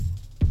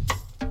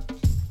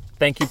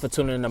Thank you for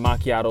tuning in to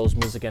Macchiato's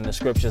Music and the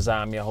Scriptures.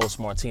 I'm your host,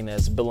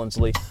 Martinez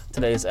Billingsley.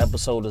 Today's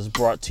episode is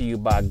brought to you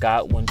by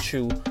Godwin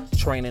Chu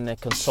Training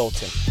and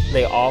Consulting.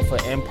 They offer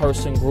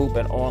in-person group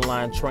and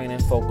online training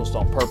focused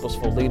on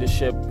purposeful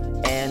leadership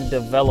and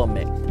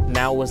development.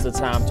 Now is the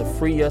time to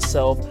free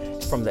yourself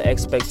from the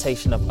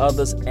expectation of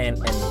others and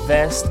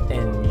invest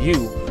in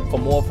you. For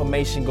more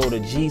information, go to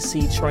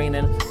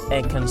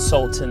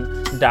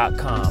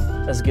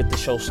gctrainingandconsulting.com. Let's get the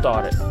show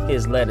started.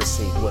 Here's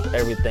Lettucey with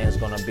Everything's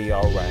Gonna Be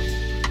Alright.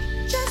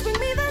 Just bring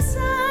me the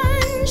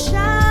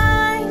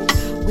sunshine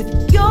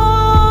with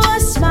your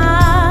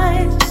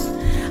smile.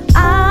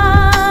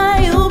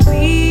 I'll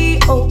be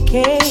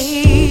okay.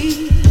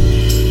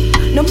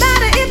 No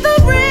matter if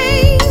the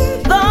rain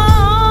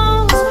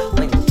falls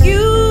when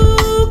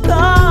you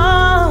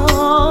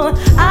call,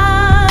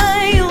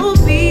 I'll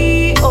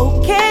be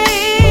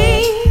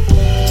okay.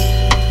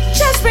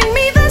 Just bring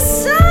me the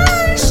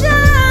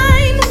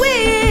sunshine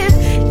with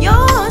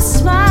your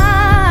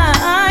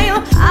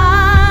smile.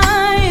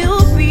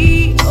 I'll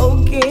be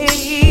okay.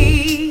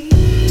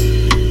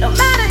 No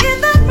matter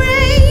if the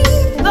rain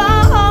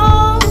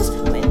falls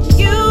when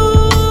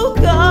you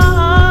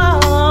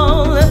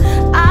call,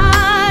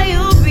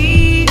 I'll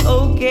be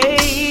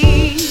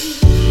okay.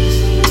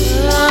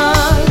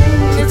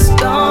 It's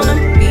gonna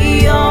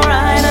be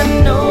alright. I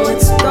know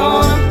it's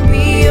gonna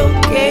be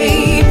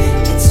okay.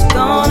 It's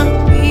gonna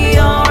be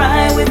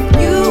alright with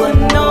you. I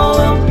know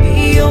I'll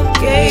be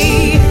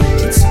okay.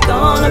 It's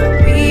gonna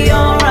be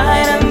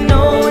alright. I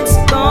know it's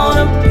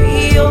gonna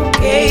be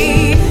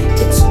okay.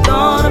 It's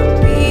gonna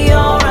be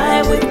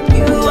alright with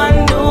you.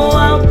 I know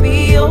I'll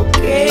be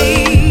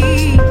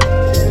okay.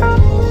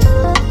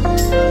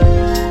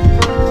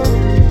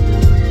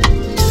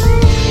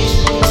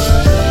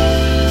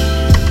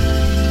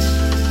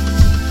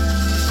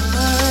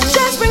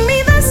 Just bring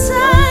me the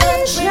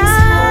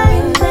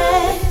sunshine,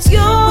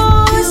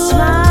 your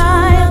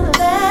smile.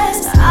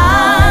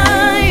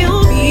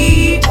 I'll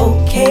be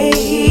okay.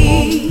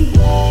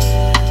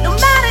 No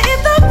matter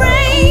if the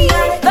rain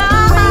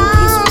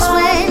falls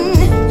when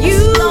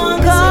you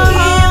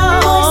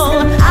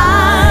call,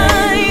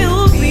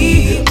 I'll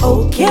be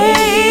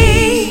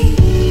okay.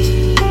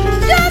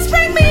 Just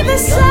bring me the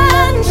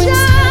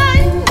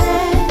sunshine,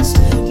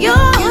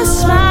 your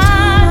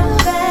smile.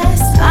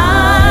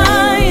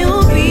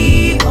 I'll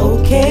be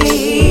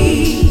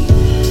okay.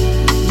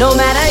 No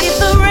matter if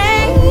the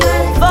rain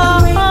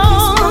falls,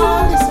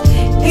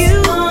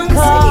 you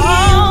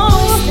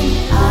call,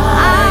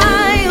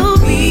 I'll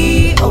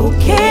be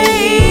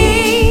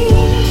okay.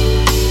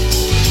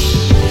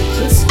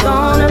 It's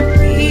gonna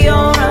be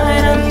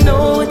alright. I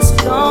know it's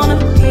gonna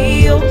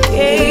be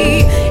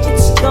okay.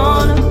 It's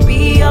gonna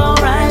be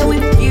alright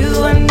with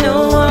you. I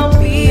know I'll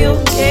be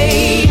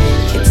okay.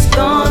 It's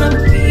gonna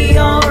be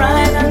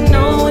alright. I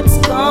know it's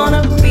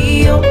gonna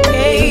be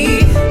okay.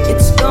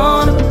 It's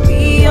gonna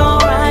be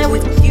alright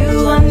with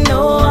you. I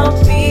know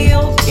I'll be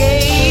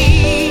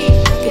okay.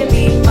 Can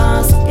be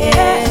miles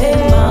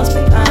ahead, miles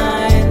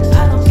behind.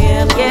 I don't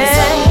care as long as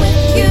I'm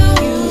with you.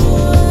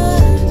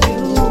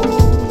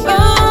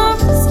 Oh,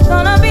 it's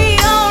gonna be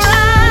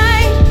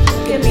alright.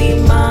 Can be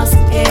miles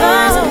ahead,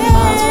 miles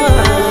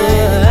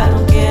behind. I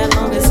don't care as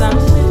long as I'm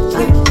with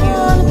you.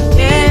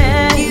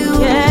 Yeah,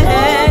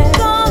 yeah.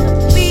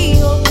 Gonna be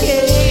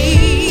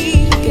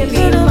okay. Can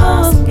be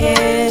miles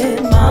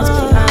ahead, miles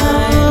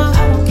behind. I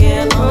don't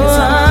care as long as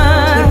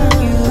I'm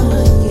with you.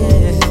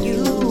 Yeah,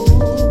 you.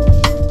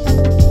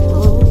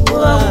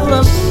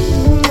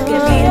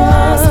 Can be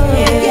miles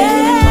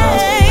ahead,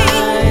 miles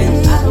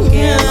behind. I don't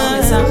care as long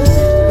as I'm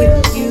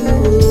with you.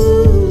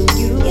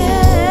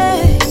 Yeah,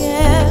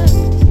 yeah.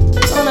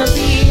 Gonna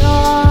be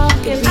all.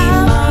 Can be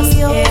miles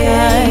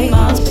ahead,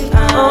 miles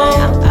behind. I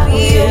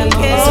don't care as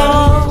long as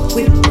I'm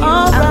with you.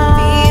 I'll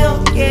be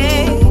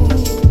okay.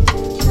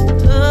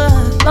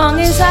 Long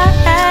as I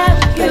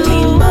have you. Can be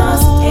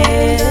miles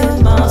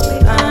ahead, miles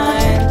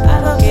behind. I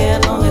don't care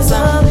as long as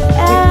I'm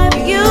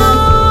with you.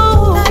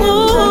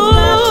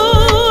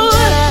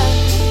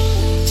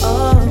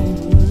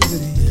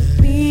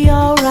 Be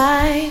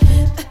alright.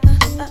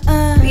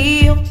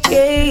 Be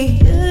okay.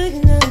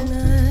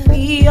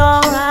 Be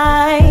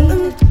alright.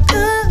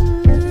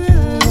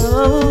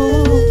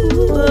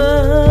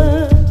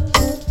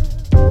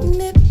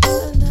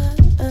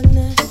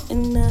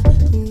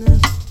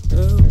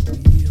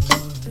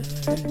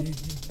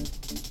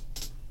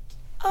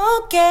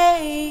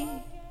 Okay.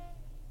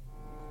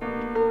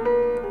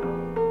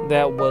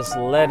 That was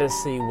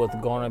Lettucey with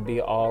Gonna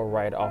Be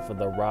Alright off of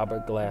the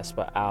Robert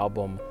Glasper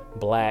album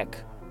Black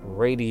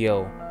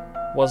Radio.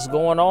 What's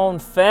going on,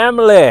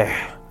 family?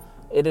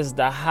 It is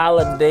the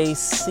holiday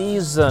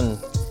season.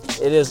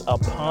 It is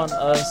upon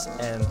us,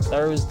 and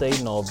Thursday,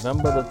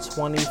 November the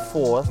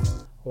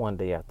 24th, one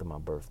day after my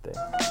birthday,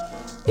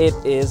 it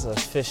is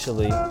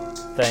officially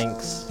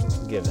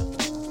Thanksgiving.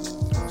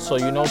 So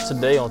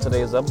today, on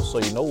today's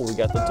episode, what we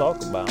got to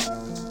talk about.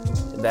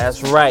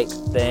 That's right,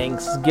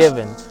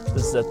 Thanksgiving.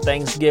 This is a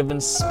Thanksgiving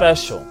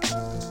special.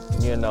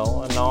 You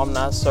know, no, I'm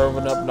not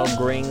serving up no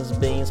greens,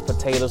 beans,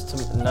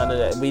 potatoes, none of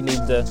that. We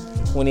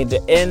need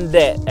to end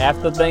that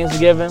after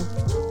Thanksgiving.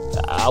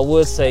 I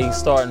would say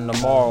starting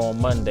tomorrow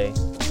on Monday.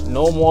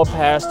 No more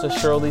Pastor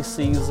Shirley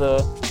Caesar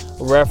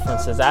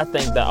references. I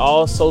think that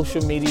all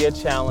social media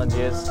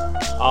challenges,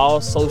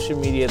 all social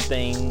media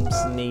things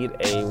need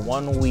a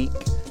 1 week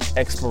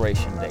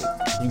expiration date.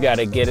 You got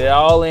to get it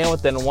all in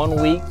within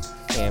 1 week,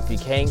 and if you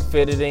can't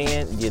fit it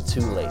in, you're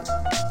too late.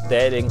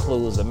 That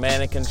includes the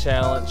mannequin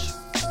challenge,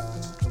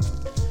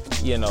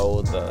 you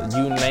know, the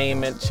you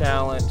name it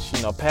challenge.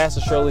 You know,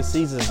 Pastor Shirley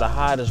Caesar is the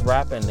hottest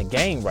rapper in the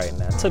game right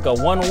now. It took her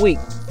 1 week,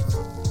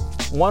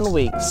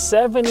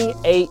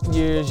 78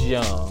 years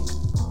young,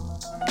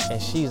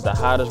 and she's the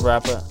hottest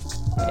rapper.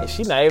 And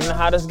she's not even the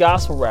hottest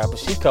gospel rapper.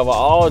 She cover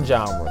all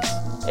genres.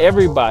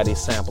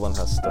 Everybody's sampling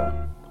her stuff.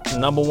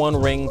 #1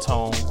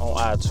 ringtone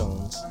on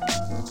iTunes.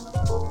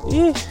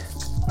 Yeah.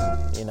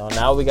 You know,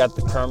 now we got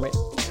the Kermit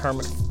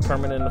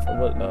in the,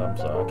 I'm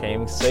sorry, I can't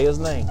even say his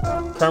name.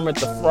 Kermit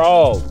the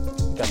Frog.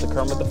 Got the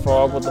Kermit the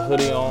Frog with the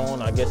hoodie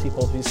on. I guess he's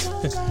supposed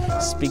to be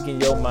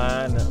speaking your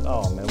mind. And,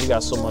 oh man, we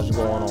got so much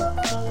going on.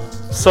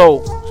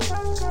 So,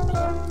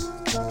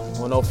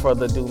 with no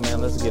further ado,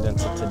 man, let's get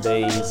into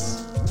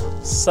today's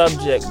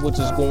subject, which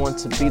is going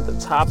to be the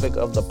topic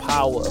of the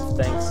power of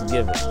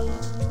Thanksgiving.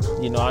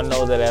 You know, I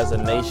know that as a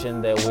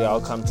nation that we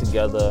all come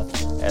together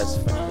as,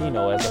 you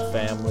know, as a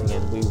family,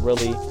 and we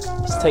really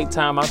just take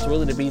time out to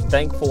really to be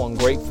thankful and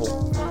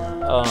grateful.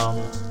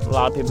 A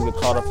lot of people get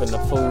caught up in the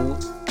food.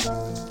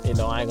 You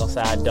know, I ain't gonna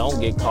say I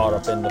don't get caught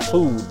up in the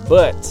food,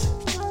 but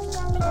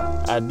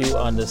I do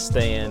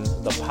understand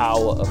the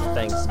power of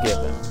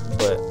Thanksgiving.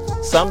 But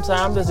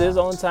sometimes this is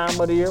on time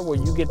of the year where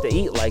you get to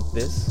eat like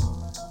this,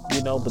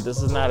 you know, but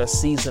this is not a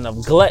season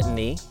of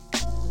gluttony,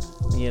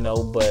 you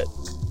know, but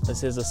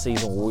this is a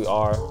season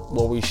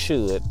where we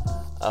should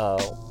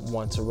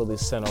want to really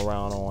center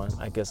around on,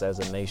 I guess, as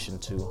a nation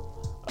to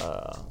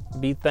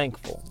be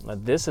thankful. Now,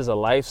 this is a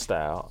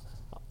lifestyle.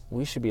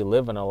 We should be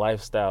living a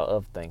lifestyle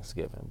of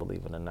Thanksgiving,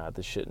 believe it or not.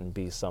 This shouldn't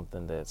be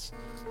something that's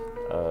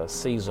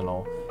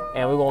seasonal.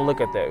 And we're going to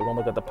look at that. We're going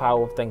to look at the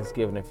power of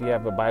Thanksgiving. If you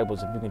have your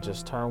Bibles, if you can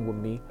just turn with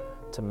me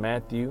to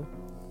Matthew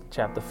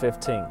chapter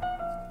 15.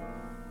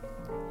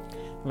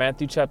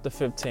 Matthew chapter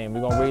 15.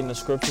 We're going to read in the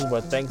scriptures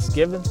where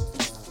Thanksgiving,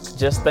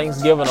 just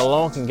Thanksgiving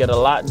alone can get a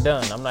lot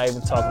done. I'm not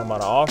even talking about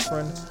an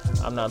offering.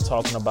 I'm not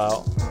talking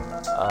about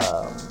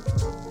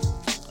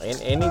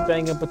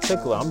anything in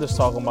particular. I'm just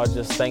talking about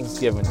just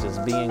Thanksgiving,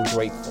 just being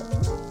grateful.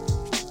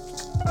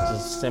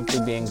 Just simply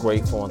being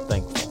grateful and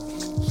thankful.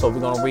 So we're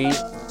going to read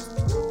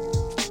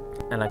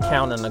an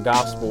account in the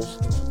Gospels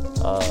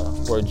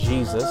where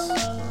Jesus,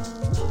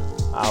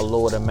 our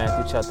Lord, in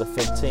Matthew chapter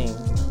 15,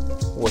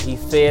 where he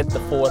fed the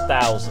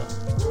 4,000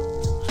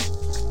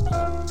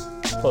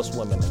 plus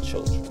women and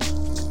children.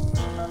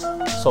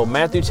 So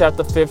Matthew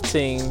chapter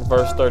 15,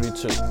 verse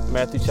 32.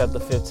 Matthew chapter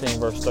 15,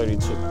 verse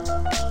 32.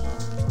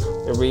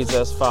 It reads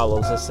as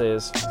follows. It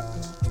says,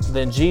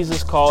 "Then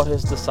Jesus called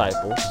his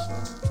disciples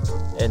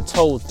and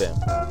told them."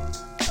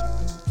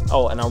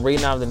 Oh, and I'm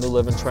reading out of the New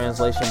Living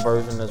Translation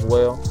version as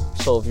well.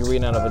 So if you're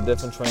reading out of a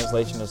different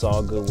translation, it's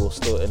all good. We'll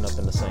still end up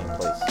in the same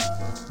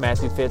place.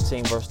 Matthew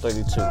 15, verse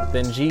 32.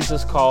 "Then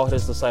Jesus called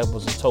his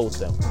disciples and told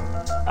them,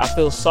 I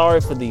feel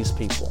sorry for these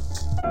people.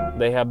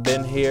 They have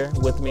been here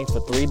with me for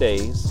 3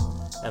 days,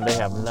 and they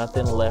have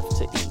nothing left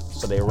to eat."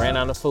 So they ran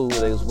out of food.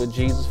 They was with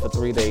Jesus for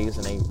 3 days,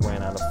 and they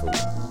ran out of food.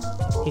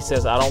 He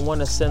says, "I don't want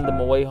to send them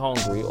away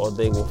hungry, or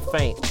they will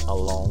faint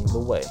along the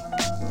way."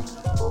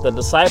 The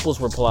disciples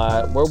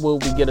replied, "Where will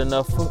we get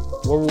enough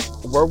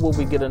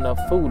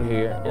food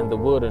here in the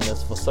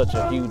wilderness for such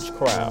a huge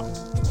crowd?"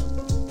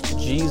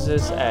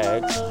 Jesus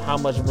asked, "How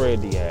much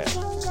bread do you have?"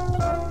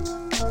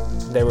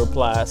 They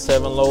replied,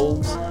 7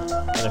 loaves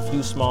and a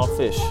few small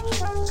fish.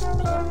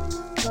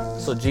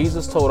 So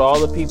Jesus told all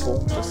the people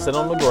to sit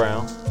on the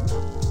ground.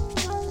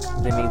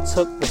 Then he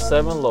took the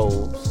 7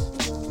 loaves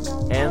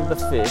and the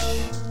fish,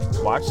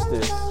 watch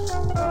this,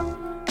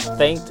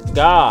 thanked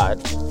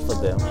God for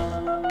them,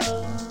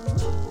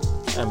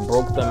 and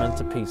broke them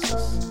into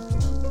pieces.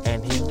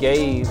 And he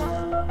gave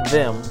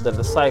them, the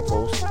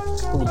disciples,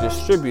 who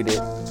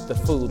distributed the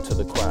food to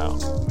the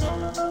crowd.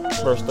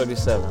 Verse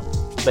 37.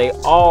 They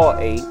all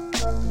ate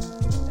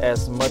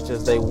as much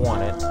as they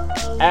wanted.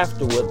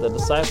 Afterward, the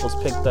disciples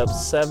picked up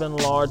 7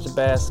 large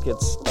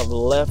baskets of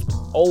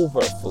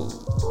leftover food.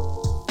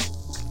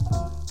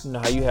 You know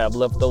how you have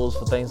leftovers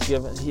for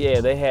Thanksgiving?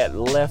 Yeah, they had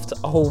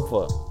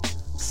leftover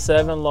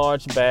 7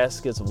 large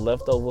baskets of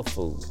leftover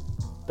food.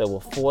 There were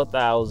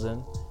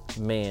 4,000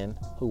 men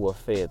who were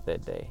fed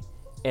that day,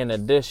 in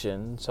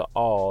addition to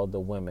all the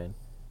women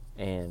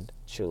and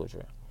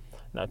children.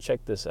 Now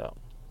check this out.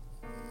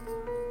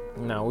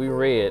 Now we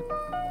read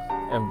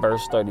in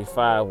verse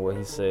 35 where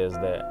he says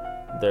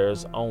that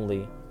there's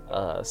only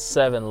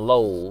 7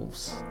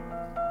 loaves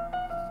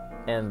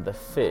and the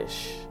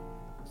fish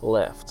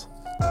left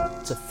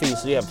to feed.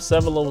 So you have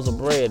 7 loaves of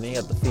bread and you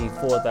have to feed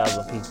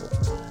 4,000 people.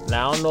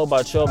 Now I don't know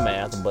about your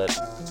math, but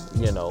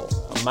you know,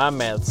 my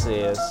math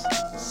says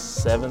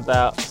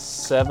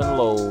 7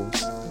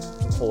 loaves,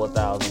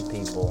 4,000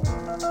 people.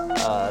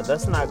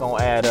 That's not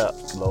going to add up,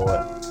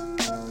 Lord.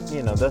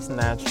 That's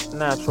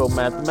natural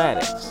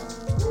mathematics.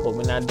 But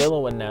we're not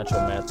dealing with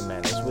natural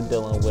mathematics. We're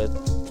dealing with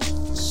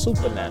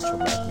supernatural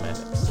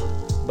mathematics.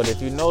 But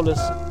if you notice,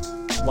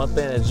 one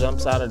thing that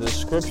jumps out of the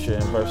scripture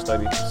in verse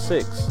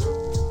 36,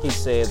 he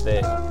said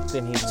that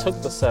then he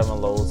took the 7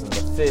 loaves and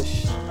the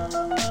fish,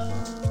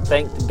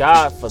 thanked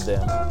God for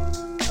them,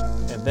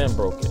 and then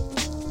broke it.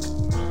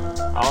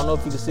 I don't know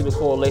if you can see the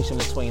correlation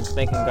between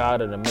thanking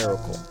God and a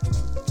miracle,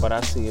 but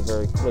I see it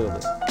very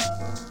clearly.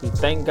 He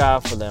thanked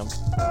God for them,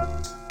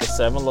 the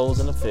 7 loaves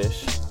and the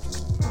fish,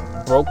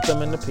 broke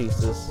them into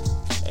pieces,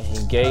 and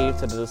he gave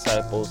to the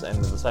disciples, and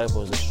the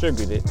disciples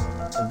distributed.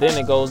 And then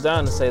it goes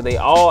down to say they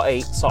all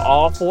ate, so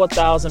all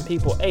 4,000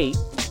 people ate,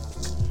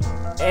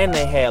 and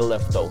they had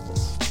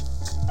leftovers.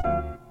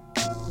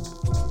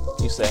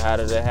 You say, how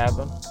did that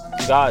happen?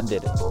 God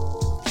did it.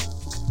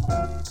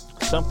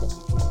 Simple.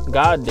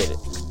 God did it.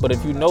 But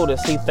if you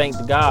notice, he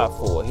thanked God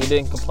for it. He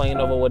didn't complain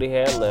over what he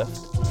had left.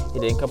 He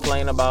didn't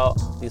complain about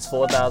these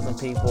 4,000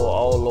 people.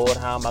 Oh, Lord,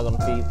 how am I going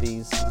to feed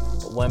these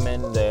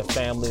women, their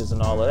families,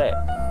 and all of that?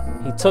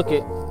 He took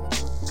it,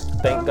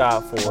 thanked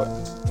God for it,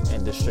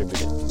 and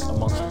distributed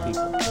amongst the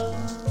people.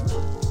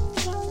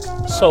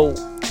 So,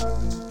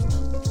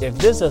 if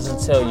this doesn't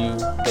tell you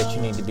that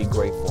you need to be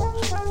grateful,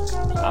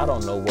 I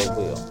don't know what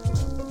will.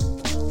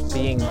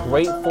 Being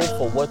grateful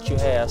for what you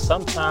have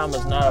sometimes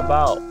is not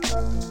about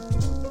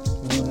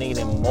you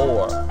needing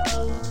more.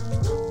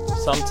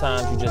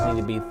 Sometimes you just need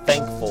to be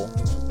thankful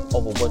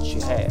over what you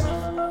have.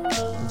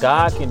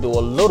 God can do a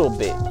little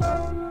bit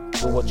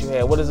with what you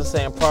have. What does it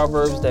say in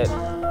Proverbs? That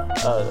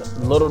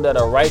little that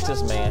a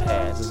righteous man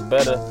has is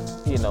better,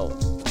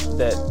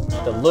 that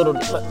the little.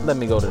 Let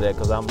me go to that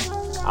because I'm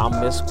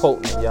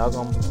misquoting it. Y'all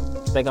gonna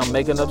think I'm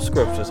making up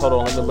scriptures. Hold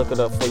on, let me look it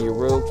up for you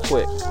real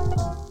quick.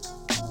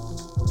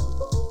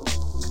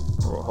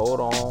 Hold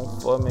on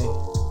for me.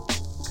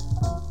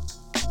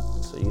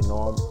 So you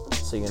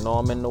know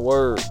I'm in the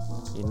word.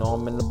 You know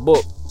I'm in the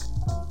book.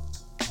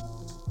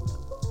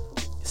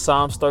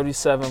 Psalms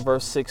 37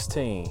 verse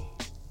 16.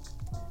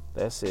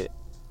 That's it.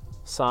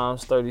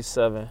 Psalms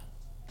 37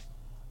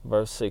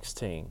 verse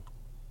 16.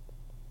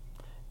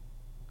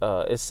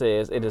 It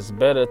says, "It is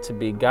better to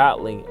be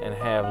godly and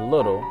have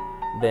little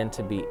than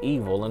to be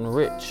evil and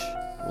rich."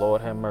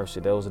 Lord have mercy.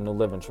 That was a New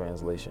Living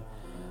Translation.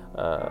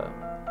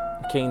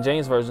 King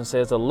James Version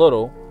says, "A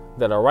little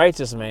that a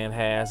righteous man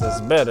has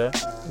is better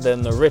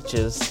than the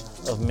riches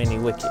of many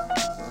wicked."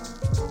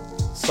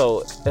 So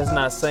it's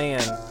not saying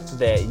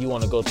that you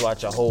want to go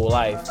throughout your whole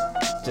life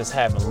just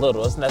having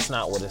little. That's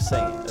not what it's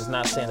saying. It's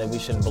not saying that we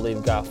shouldn't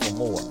believe God for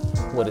more.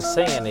 What it's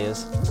saying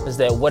is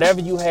that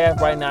whatever you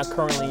have right now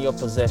currently in your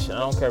possession, I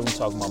don't care if you're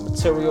talking about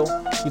material,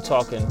 you're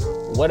talking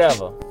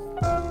whatever.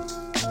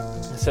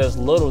 It says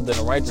little than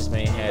a righteous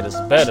man had is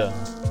better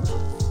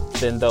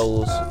than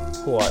those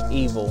who are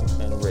evil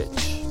and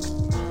rich.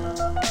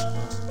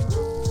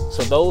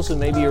 So those who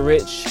may be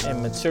rich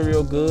in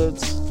material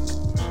goods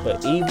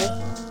but evil,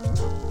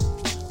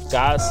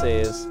 God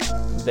says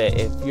that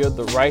if you're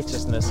the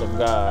righteousness of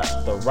God,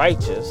 the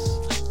righteous,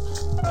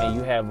 and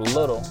you have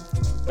little,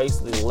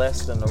 basically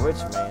less than the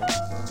rich man,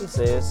 he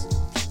says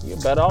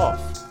you're better off.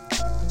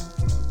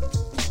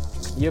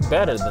 You're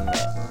better than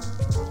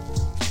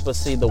that. But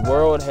see, the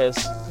world has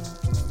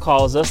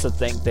caused us to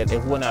think that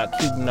if we're not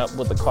keeping up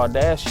with the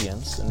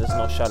Kardashians, and there's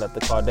no shot at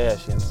the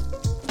Kardashians,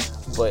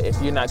 but if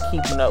you're not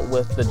keeping up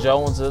with the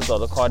Joneses or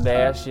the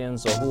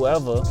Kardashians or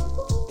whoever,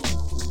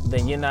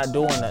 then you're not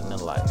doing nothing in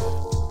life.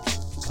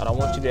 I don't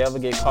want you to ever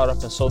get caught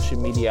up in social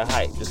media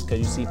hype just because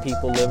you see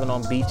people living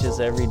on beaches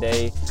every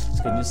day,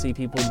 just because you see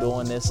people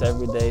doing this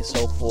every day,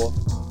 so forth.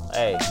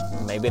 Hey,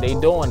 maybe they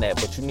doing that,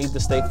 but you need to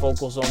stay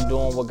focused on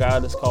doing what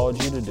God has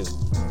called you to do.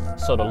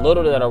 So the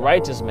little that a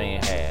righteous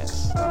man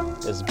has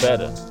is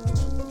better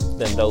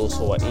than those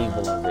who are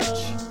evil and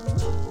rich.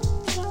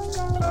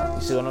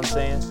 You see what I'm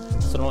saying?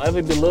 So don't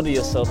ever belittle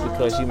yourself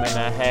because you may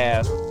not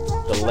have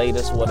the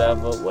latest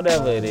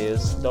whatever it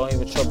is. Don't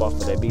even trip off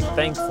of that. Be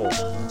thankful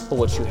for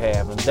what you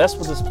have. And that's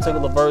what this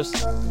particular verse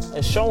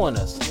is showing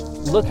us.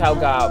 Look how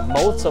God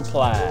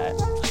multiplied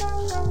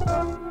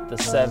the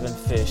 7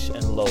 fish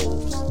and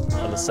loaves,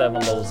 or the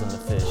 7 loaves and the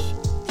fish,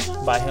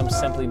 by him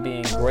simply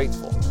being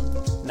grateful.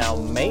 Now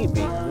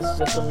maybe, this is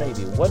just a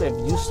maybe, what if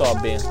you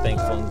start being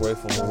thankful and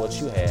grateful for what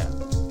you have?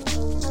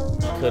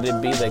 Could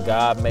it be that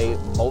God may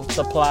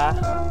multiply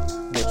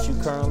what you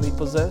currently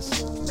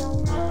possess?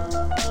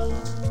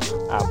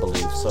 I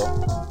believe so.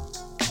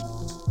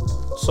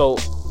 So,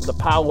 the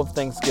power of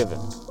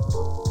Thanksgiving.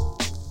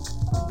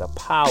 The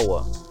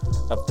power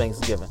of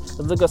Thanksgiving. Let's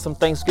look at some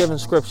Thanksgiving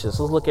scriptures.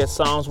 Let's look at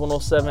Psalms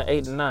 107,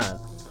 8 and 9.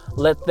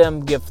 "Let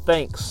them give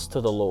thanks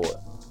to the Lord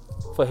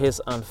for his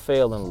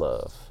unfailing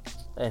love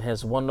and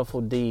his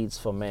wonderful deeds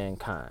for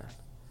mankind.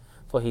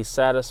 For he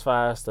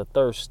satisfies the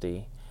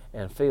thirsty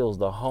and fills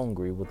the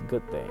hungry with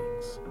good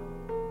things."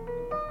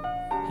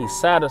 He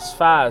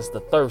satisfies the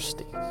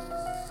thirsty.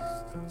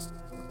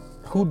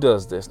 Who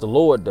does this? The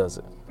Lord does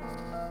it.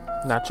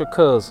 not your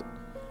cousin.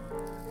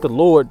 The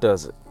Lord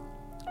does it,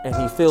 and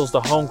he fills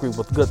the hungry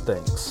with good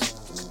things.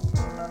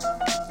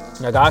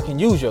 Now, God can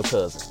use your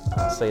cousin.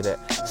 I'll say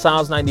that.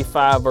 Psalms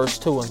 95, verse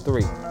 2 and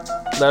 3.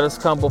 Let us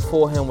come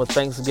before him with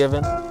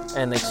thanksgiving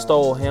and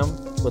extol him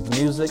with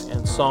music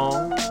and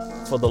song.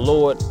 For the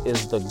Lord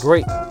is the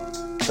great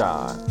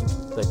God,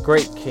 the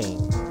great King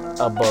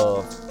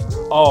above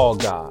all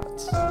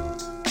gods.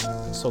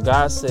 So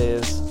God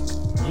says,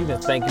 you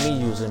can thank me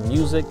using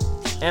music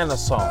and a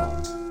song.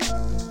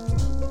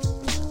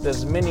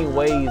 There's many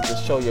ways to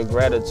show your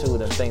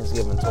gratitude and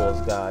thanksgiving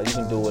towards God. You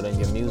can do it in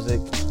your music.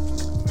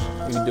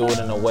 You can do it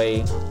in the way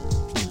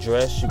you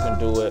dress. You can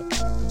do it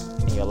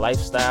in your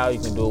lifestyle. You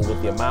can do it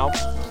with your mouth.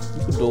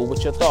 You can do it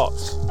with your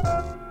thoughts.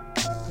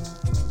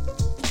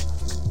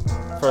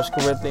 1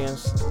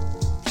 Corinthians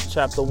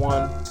chapter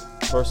 1,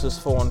 verses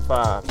 4 and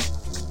 5.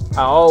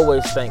 I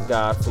always thank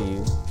God for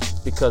you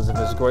because of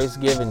his grace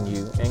given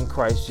you in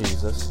Christ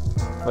Jesus.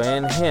 For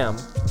in him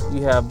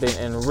you have been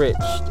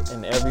enriched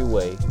in every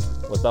way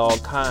with all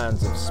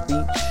kinds of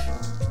speech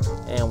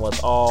and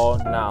with all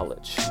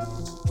knowledge.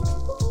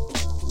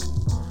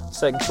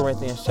 2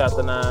 Corinthians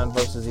chapter 9,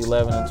 verses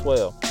 11 and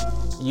 12.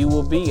 You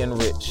will be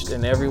enriched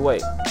in every way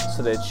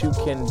so that you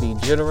can be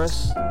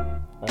generous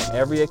on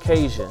every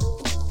occasion,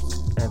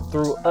 and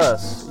through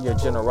us, your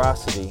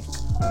generosity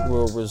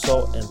will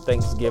result in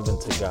thanksgiving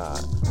to God.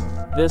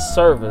 This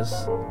service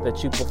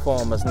that you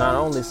perform is not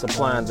only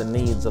supplying the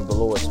needs of the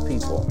Lord's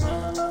people,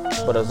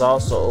 but is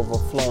also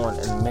overflowing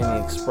in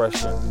many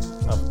expressions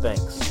of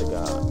thanks to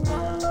God.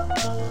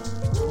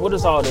 What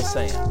is all this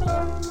saying?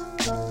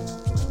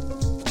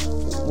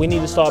 We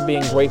need to start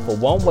being grateful.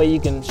 One way you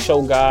can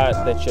show God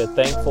that you're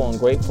thankful and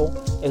grateful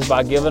is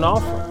by giving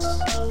offerings.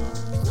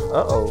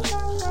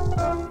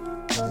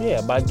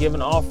 Yeah, by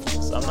giving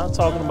offerings. I'm not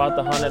talking about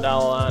the $100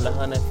 line, the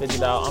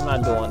 $150.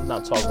 I'm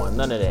not talking about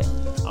none of that.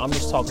 I'm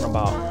just talking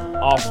about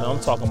offering. I'm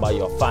talking about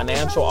your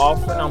financial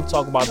offering. I'm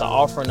talking about the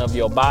offering of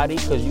your body,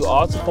 because you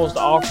are supposed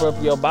to offer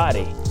up your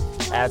body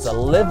as a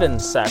living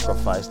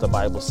sacrifice, the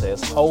Bible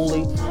says,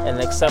 holy and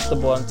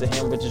acceptable unto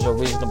him, which is your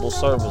reasonable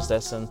service.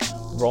 That's in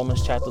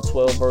Romans chapter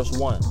 12, verse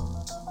 1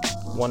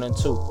 and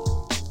 2.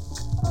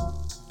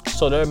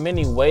 So there are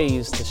many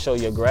ways to show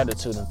your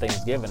gratitude and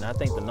thanksgiving. I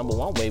think the number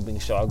one way we can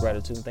show our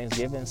gratitude and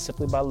thanksgiving is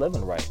simply by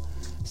living right,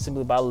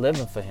 simply by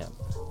living for him.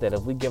 That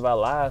if we give our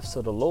lives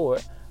to the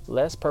Lord,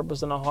 let's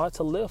purpose in our heart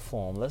to live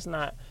for him. Let's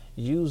not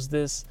use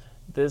this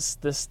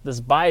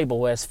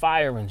Bible as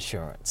fire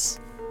insurance.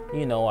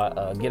 Get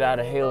out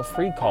of hell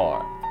free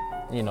card.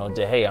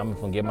 Hey, I'm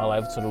going to give my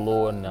life to the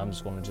Lord and I'm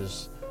just going to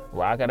just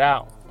rock it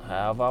out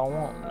however I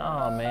want.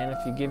 Nah, man,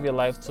 if you give your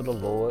life to the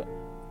Lord,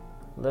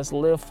 let's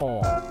live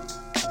for him.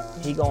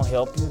 He gonna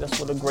help you. That's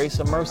where the grace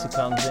and mercy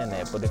comes in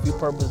at. But if you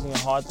purpose in your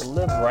heart to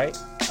live right,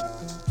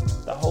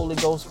 the Holy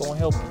Ghost gonna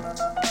help you.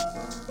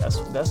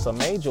 That's a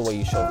major way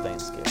you show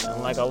thanksgiving.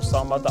 And like I was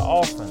talking about the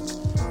offerings,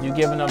 you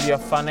giving of your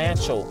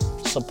financial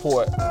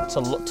support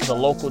to the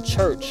local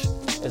church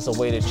is a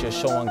way that you're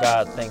showing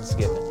God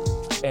thanksgiving.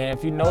 And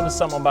if you notice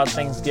something about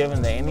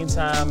Thanksgiving, that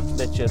anytime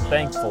that you're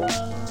thankful,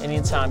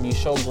 anytime you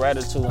show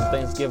gratitude and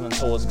thanksgiving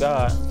towards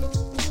God,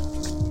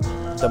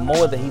 the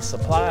more that he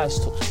supplies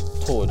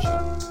towards you.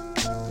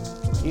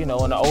 In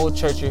the old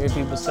church, you hear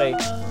people say,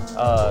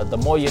 the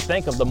more you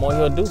thank him, the more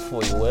he'll do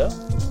for you. Well,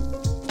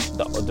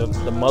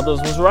 the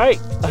mothers was right.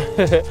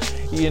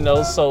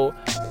 So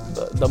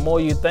the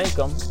more you thank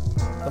him,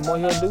 the more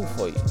he'll do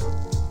for you.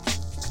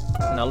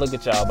 Now look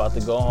at y'all about to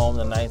go home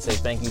tonight and say,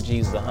 thank you,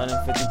 Jesus,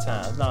 150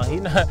 times. No,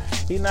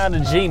 he not a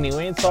genie.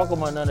 We ain't talking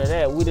about none of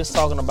that. We just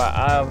talking about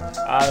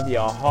out of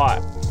your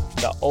heart,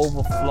 the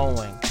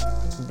overflowing,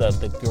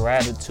 the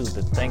gratitude,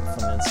 the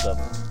thankfulness of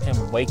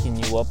him waking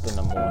you up in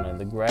the morning,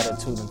 the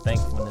gratitude and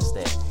thankfulness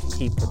that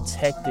he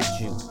protected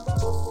you,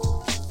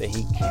 that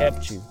he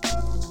kept you.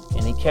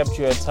 And he kept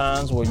you at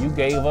times where you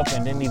gave up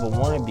and didn't even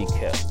want to be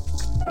kept.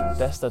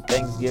 That's the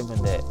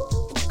thanksgiving that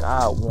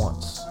God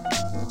wants.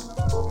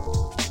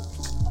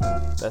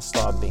 Let's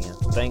start being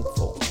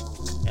thankful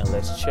and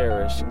let's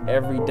cherish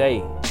every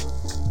day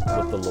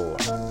with the Lord.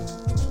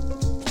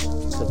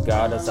 Because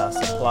God is our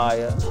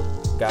supplier.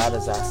 God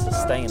is our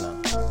sustainer.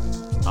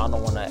 I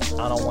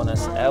don't want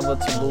us ever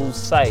to lose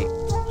sight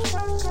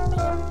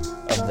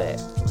of that.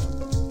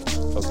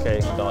 Okay?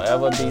 Don't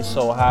ever be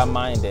so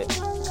high-minded.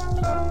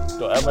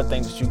 Don't ever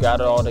think that you got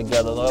it all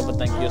together. Don't ever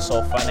think you're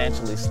so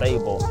financially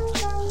stable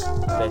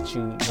that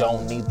you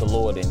don't need the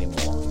Lord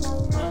anymore.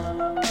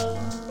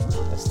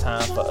 It's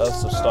time for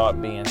us to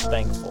start being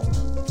thankful.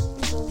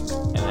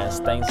 And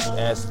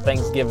as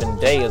Thanksgiving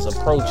Day is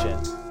approaching,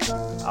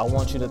 I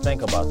want you to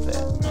think about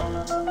that.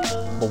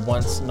 But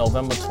once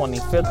November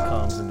 25th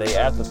comes, the day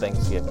after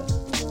Thanksgiving,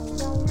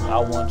 I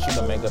want you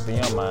to make up in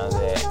your mind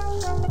that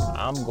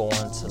I'm going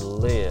to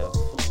live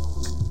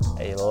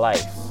a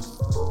life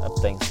of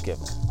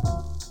Thanksgiving.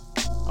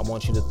 I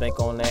want you to think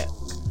on that.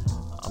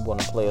 I'm going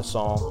to play a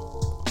song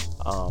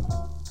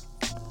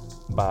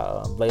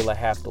by Layla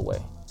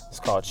Hathaway. It's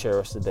called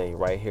Cherish the Day,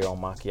 right here on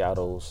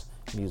Macchiato's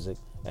Music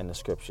and the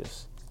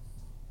Scriptures.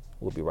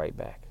 We'll be right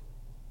back.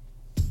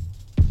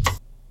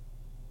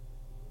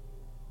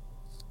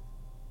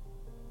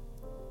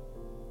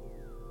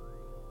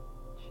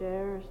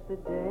 Cherish the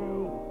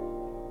day,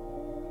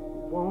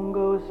 won't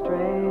go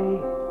astray,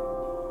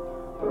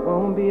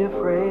 won't be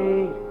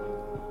afraid,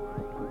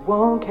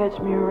 won't catch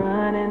me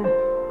running.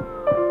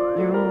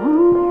 You're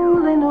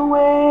ruling the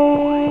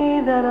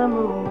way that I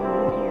move,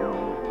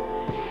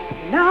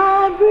 and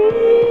I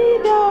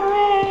breathe your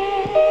air.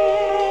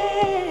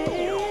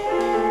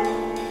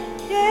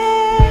 Yeah.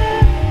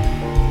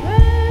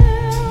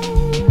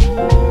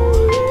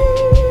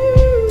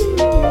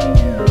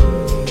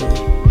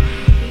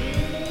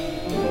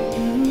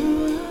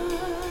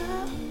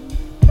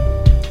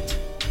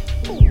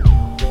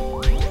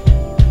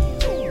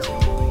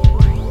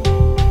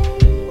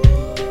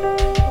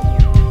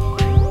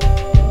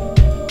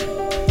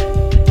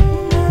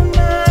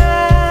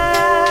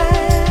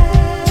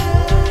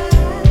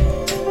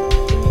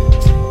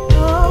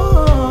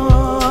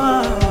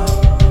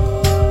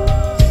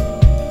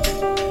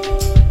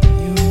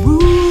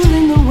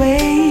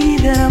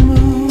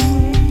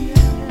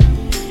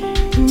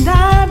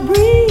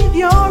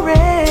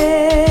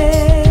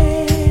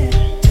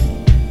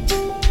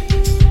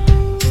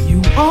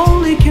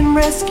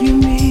 Rescue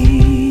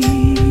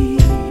me.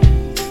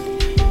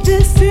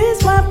 This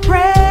is my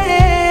prayer.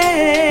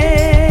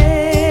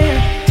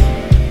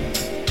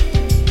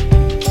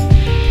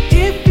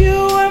 If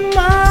you were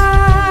mine,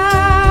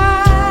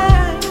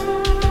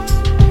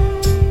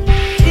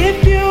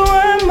 if you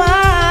were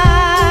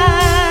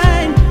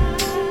mine,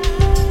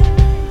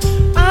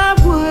 I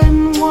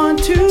wouldn't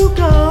want to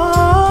go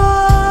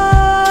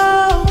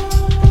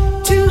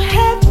to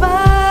heaven.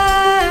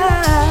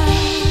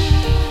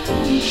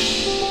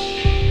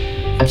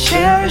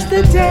 Cherish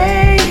the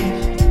day,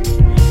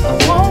 I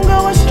won't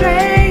go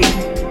astray,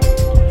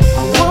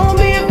 I won't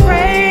be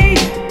afraid,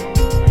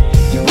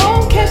 you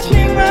won't catch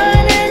me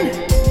running,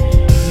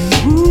 you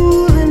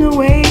rule in the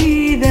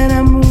way that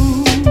I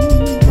move.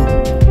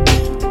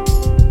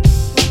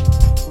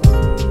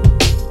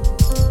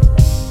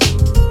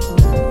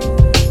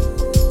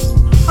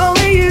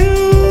 Only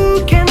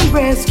you can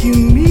rescue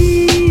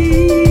me.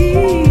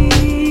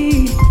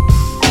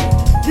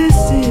 This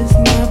is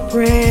my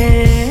prayer.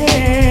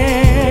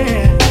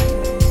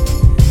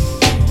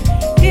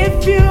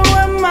 If you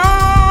were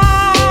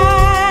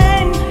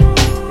mine,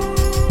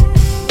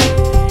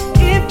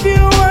 if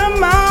you were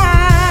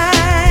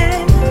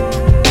mine,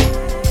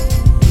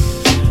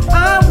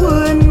 I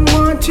wouldn't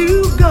want to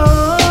go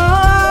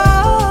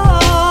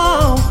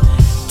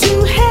to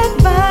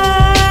heaven.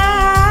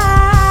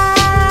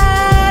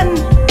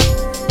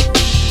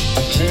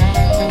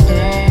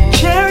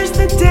 Cherish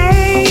the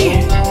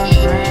day,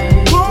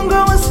 won't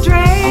go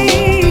astray,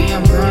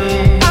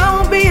 I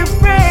won't be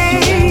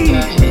afraid,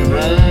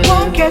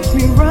 catch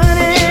me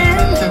running.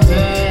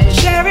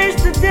 Cherish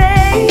the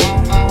day,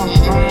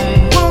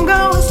 won't go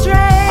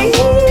astray,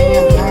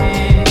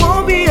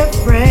 won't be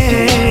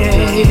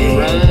afraid,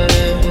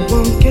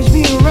 won't catch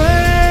me running.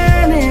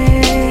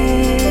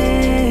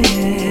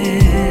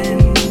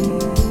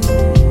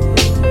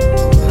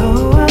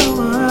 Oh, oh,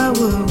 oh,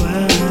 oh,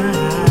 oh.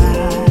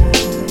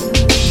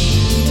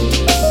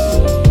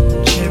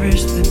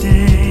 Cherish the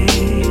day.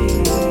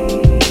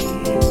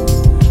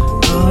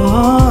 Oh.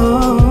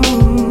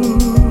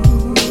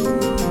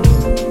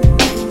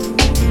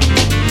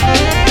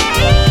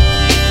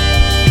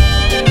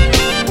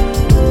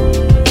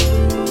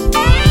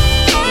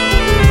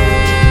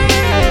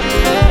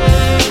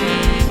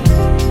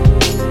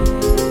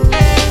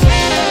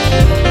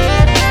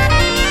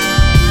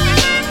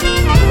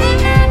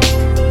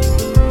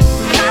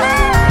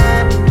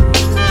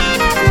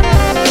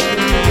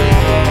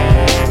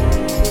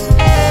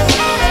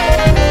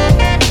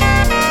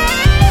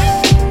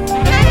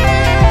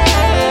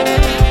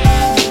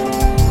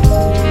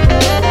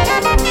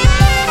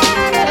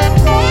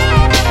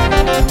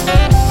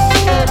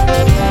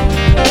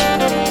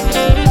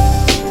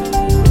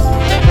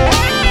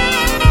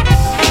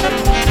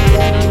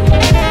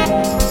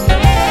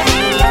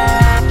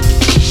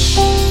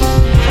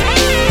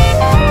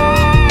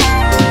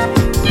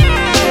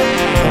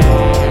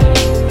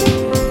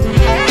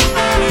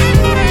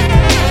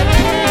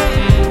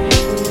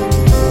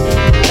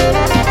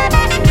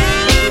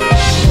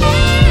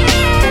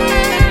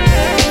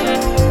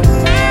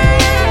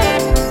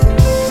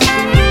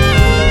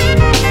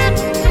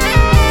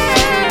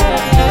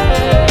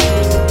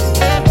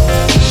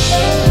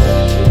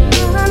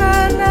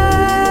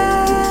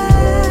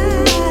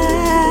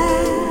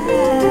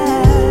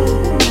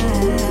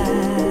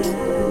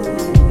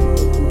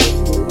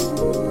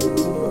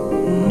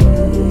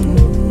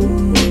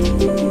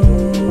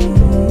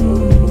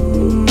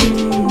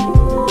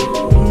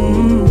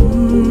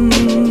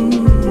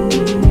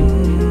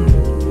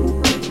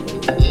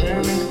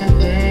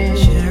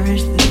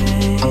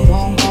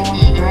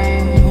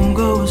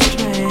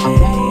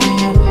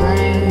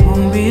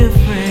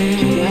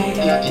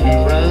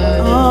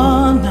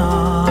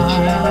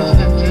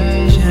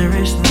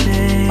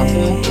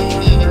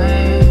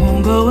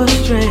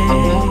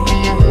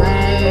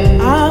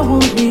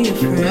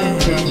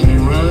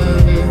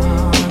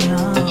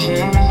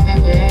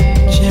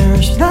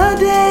 Cherish the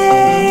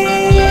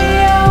day,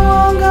 I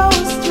won't go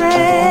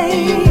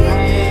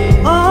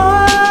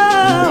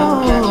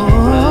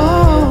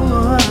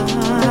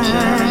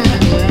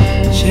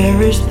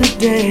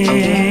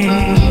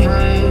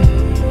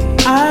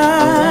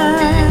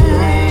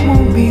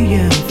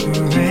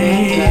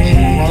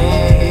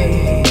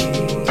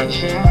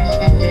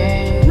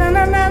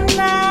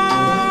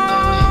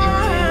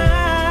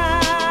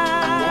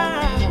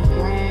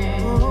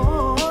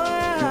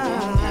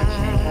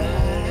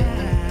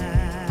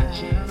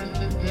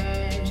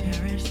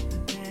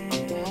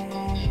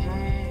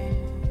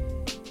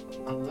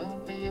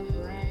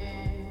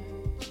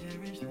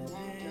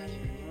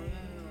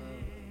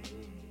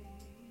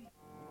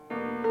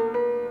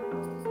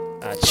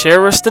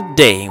Cherish the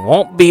day,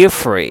 won't be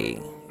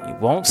afraid. You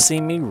won't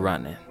see me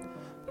running.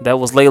 That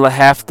was Layla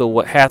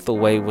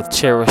Hathaway with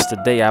Cherish the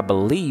Day. I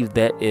believe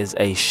that is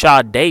a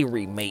Sade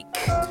remake,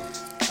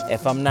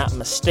 if I'm not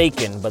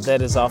mistaken, but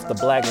that is off the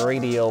Black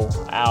Radio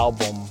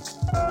album.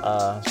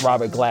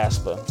 Robert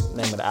Glasper, the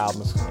name of the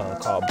album is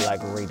called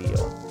Black Radio.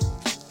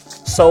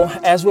 So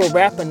as we're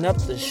wrapping up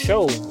the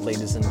show,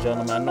 ladies and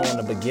gentlemen, I know in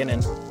the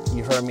beginning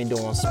you heard me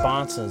doing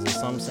sponsors, and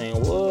some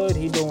saying, what,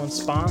 he doing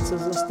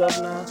sponsors and stuff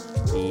now?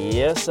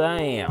 Yes, I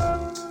am.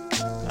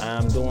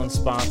 I'm doing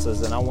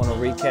sponsors, and I want to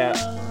recap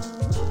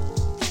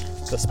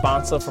the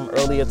sponsor from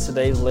earlier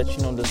today to let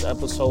you know this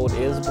episode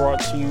is brought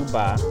to you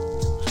by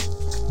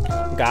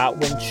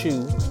Godwin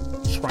Chu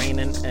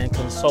Training and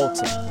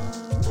Consulting.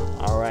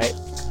 All right.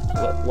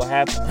 What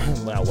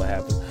happened? Not what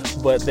happened.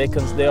 But they're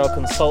a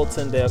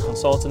consulting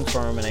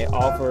firm, and they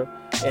offer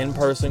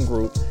in-person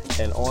group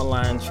and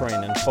online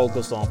training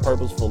focused on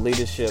purposeful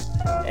leadership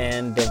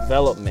and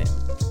development.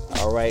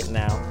 All right,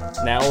 now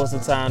is the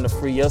time to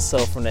free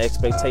yourself from the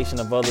expectation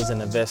of others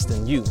and invest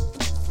in you.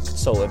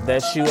 So if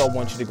that's you, I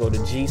want you to go to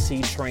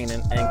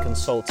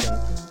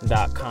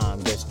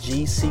gctrainingandconsulting.com. That's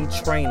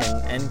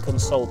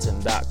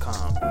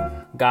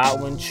gctrainingandconsulting.com.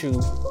 Godwin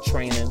Chu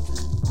Training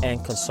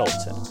and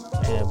Consulting.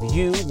 And if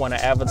you want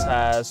to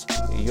advertise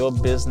your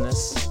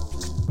business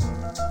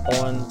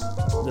on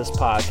this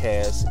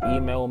podcast,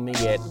 email me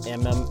at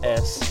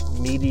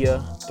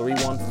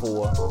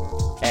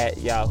mmsmedia314 at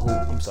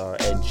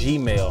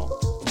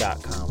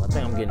gmail.com. I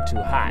think I'm getting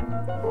too hot.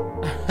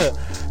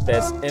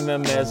 That's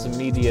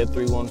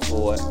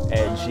mmsmedia314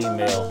 at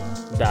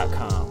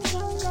gmail.com.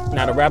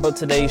 Now to wrap up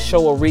today's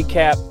show, a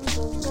recap.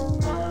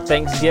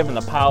 Thanksgiving,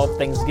 the power of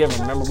Thanksgiving.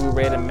 Remember we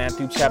read in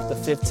Matthew chapter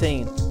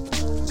 15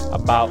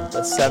 about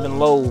the 7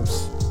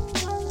 loaves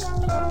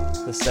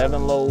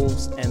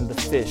and the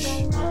fish,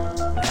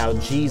 and how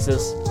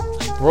Jesus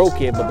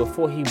broke it, but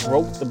before he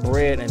broke the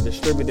bread and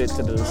distributed it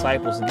to the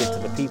disciples to get to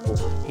the people,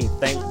 he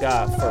thanked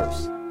God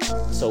first.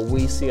 So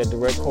we see a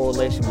direct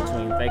correlation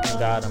between thanking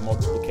God and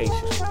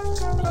multiplication.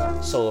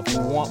 So if you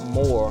want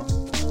more,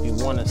 if you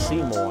want to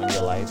see more in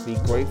your life, be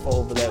grateful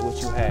over that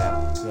which you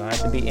have. You don't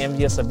have to be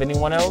envious of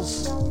anyone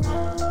else.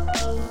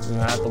 You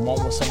don't have to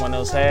want what someone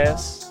else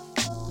has.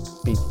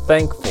 Be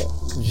thankful,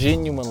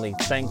 genuinely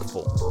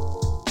thankful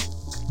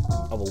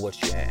over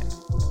what you have.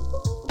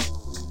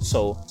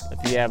 So if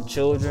you have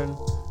children,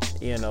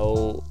 you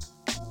know,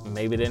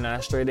 maybe they're not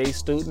a straight A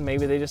student,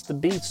 maybe they're just a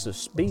B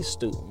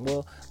student.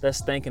 Well,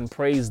 let's thank and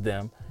praise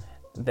them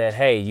that,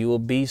 hey, you a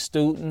B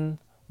student,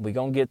 we're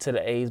going to get to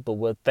the A's, but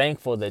we're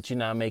thankful that you're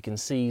not making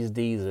C's,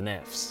 D's, and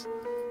F's.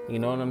 You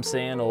know what I'm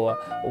saying? Or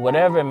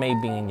whatever it may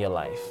be in your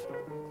life.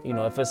 You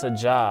know, if it's a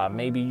job,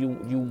 maybe you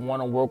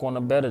want to work on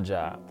a better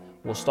job.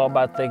 Well, start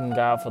by thanking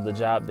God for the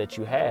job that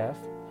you have.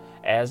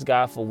 Ask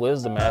God for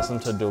wisdom, ask him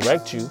to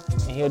direct you,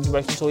 and he'll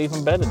direct you to an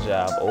even better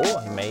job, or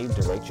he may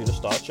direct you to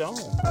start your own.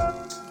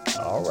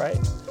 All right.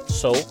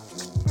 So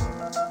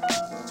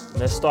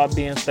let's start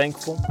being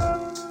thankful,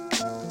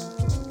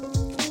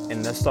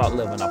 and let's start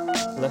living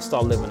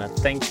a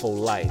thankful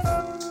life.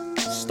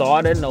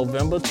 Starting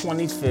November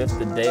 25th,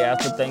 the day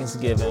after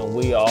Thanksgiving,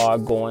 we are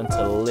going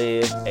to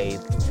live a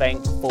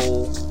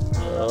thankful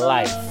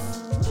life.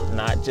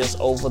 Not just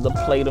over the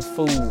plate of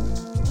food,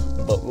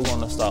 but we're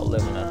going to start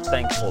living a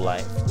thankful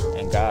life.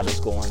 And God is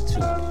going to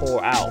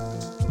pour out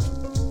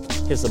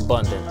his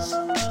abundance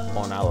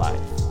on our life.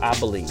 I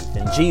believe.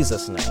 In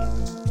Jesus' name,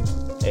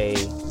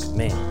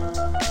 amen.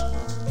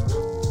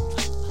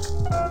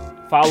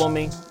 Follow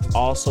me,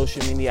 all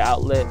social media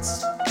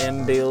outlets,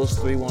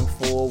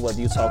 mbills314, whether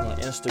you're talking on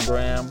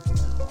Instagram,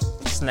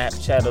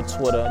 Snapchat, or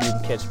Twitter. You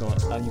can catch me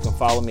on, you can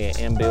follow me at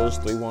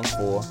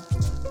mbills314.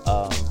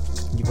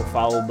 You can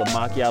follow the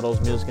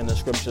Macchiato's Music and the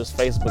Scriptures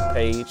Facebook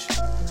page.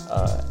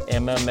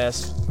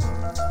 MMS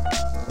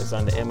is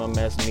under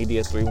MMS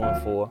Media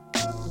 314.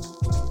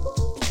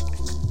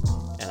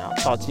 And I'll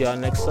talk to y'all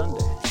next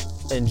Sunday.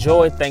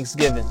 Enjoy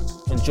Thanksgiving.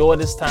 Enjoy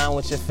this time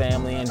with your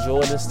family.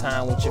 Enjoy this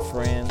time with your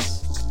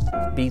friends.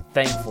 Be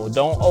thankful.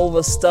 Don't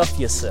overstuff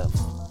yourself.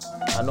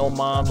 I know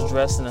mom's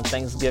dressing and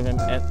Thanksgiving,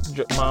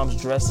 mom's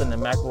dressing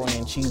and macaroni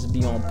and cheese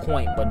be on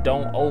point, but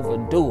don't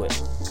overdo it.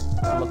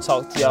 I'm going to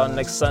talk to y'all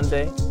next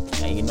Sunday.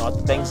 And you know,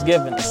 after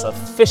Thanksgiving, it's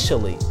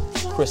officially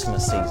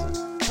Christmas season.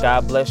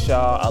 God bless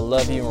y'all. I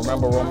love you.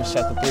 Remember Romans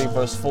chapter 3,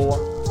 verse 4.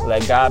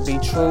 Let God be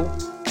true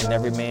and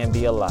every man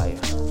be a liar.